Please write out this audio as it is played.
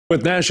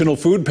With national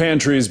food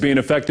pantries being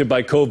affected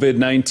by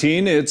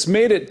COVID-19, it's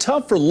made it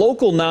tough for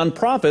local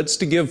nonprofits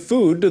to give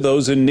food to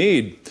those in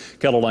need.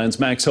 KELOLAND's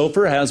Max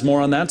Hofer has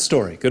more on that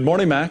story. Good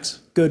morning,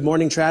 Max. Good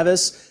morning,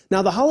 Travis.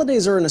 Now, the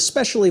holidays are an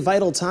especially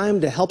vital time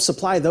to help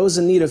supply those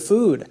in need of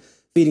food.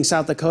 Feeding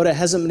South Dakota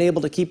hasn't been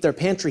able to keep their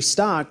pantry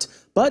stocked,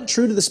 but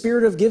true to the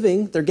spirit of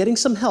giving, they're getting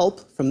some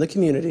help from the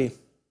community.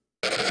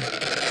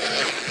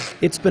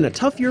 It's been a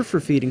tough year for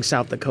Feeding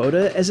South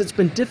Dakota, as it's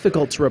been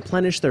difficult to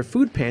replenish their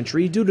food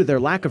pantry due to their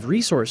lack of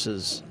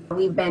resources.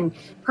 We've been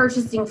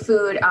purchasing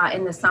food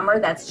in the summer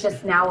that's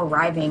just now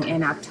arriving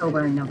in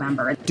October and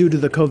November. Due to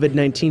the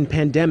COVID-19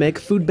 pandemic,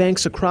 food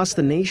banks across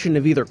the nation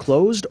have either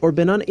closed or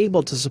been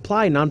unable to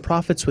supply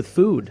nonprofits with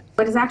food.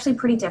 It is actually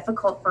pretty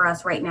difficult for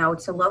us right now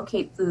to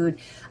locate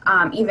food,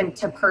 even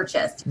to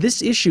purchase.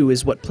 This issue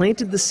is what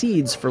planted the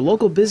seeds for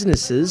local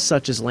businesses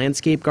such as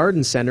landscape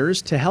garden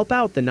centers to help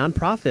out the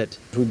nonprofit.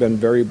 We've been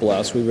very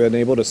blessed. We've been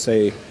able to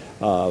stay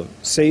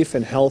safe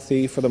and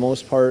healthy for the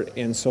most part,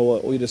 and so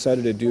what we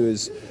decided to do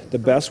is the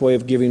best way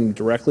of giving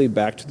directly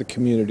back to the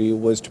community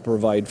was to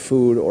provide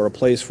food or a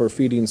place for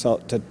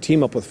to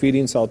team up with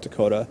Feeding South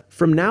Dakota.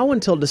 From now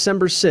until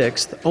December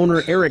 6th,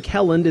 owner Eric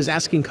Helland is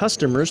asking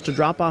customers to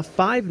drop off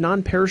 5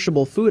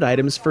 non-perishable food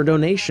items for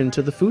donation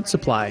to the food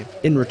supply.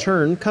 In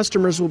return,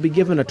 customers will be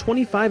given a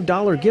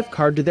 $25 gift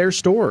card to their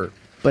store.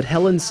 But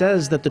Helen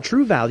says that the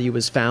true value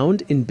is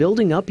found in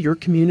building up your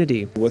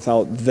community.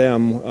 Without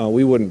them,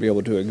 we wouldn't be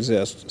able to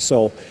exist.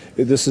 So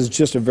this is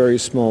just a very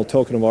small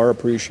token of our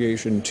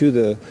appreciation to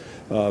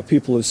the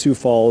people of Sioux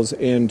Falls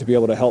and to be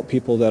able to help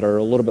people that are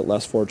a little bit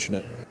less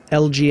fortunate.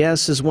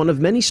 LGS is one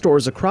of many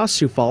stores across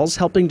Sioux Falls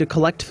helping to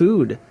collect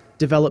food.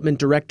 Development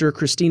Director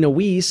Christina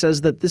Wee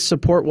says that this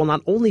support will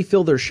not only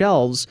fill their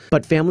shelves,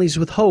 but families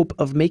with hope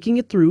of making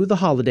it through the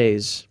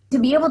holidays. To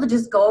be able to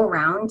just go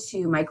around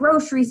to my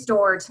grocery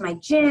store, to my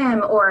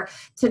gym, or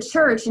to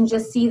church and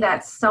just see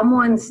that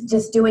someone's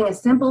just doing a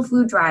simple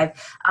food drive,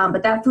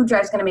 but that food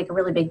drive is going to make a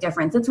really big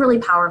difference. It's really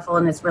powerful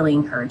and it's really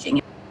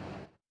encouraging.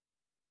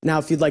 Now,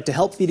 if you'd like to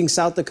help Feeding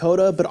South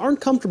Dakota but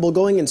aren't comfortable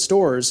going in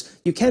stores,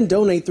 you can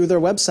donate through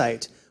their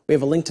website. We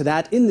have a link to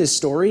that in this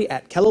story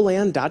at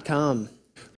KELOLAND.com.